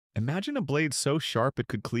Imagine a blade so sharp it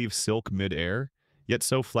could cleave silk mid-air, yet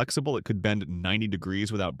so flexible it could bend 90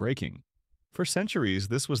 degrees without breaking. For centuries,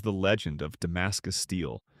 this was the legend of Damascus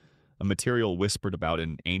steel, a material whispered about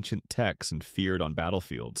in ancient texts and feared on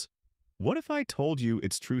battlefields. What if I told you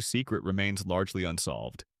its true secret remains largely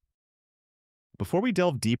unsolved? Before we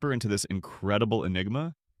delve deeper into this incredible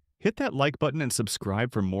enigma, hit that like button and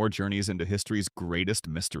subscribe for more journeys into history's greatest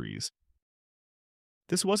mysteries.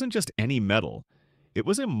 This wasn't just any metal, it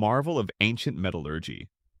was a marvel of ancient metallurgy.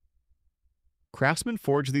 Craftsmen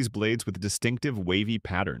forged these blades with distinctive wavy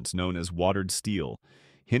patterns known as watered steel,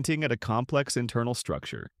 hinting at a complex internal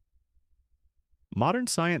structure. Modern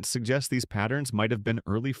science suggests these patterns might have been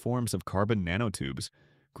early forms of carbon nanotubes,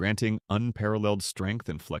 granting unparalleled strength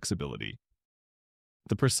and flexibility.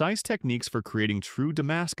 The precise techniques for creating true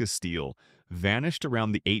Damascus steel vanished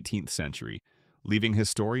around the 18th century, leaving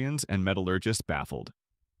historians and metallurgists baffled.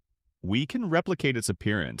 We can replicate its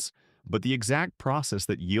appearance, but the exact process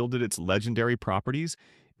that yielded its legendary properties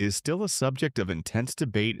is still a subject of intense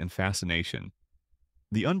debate and fascination.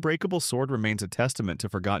 The unbreakable sword remains a testament to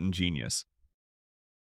forgotten genius,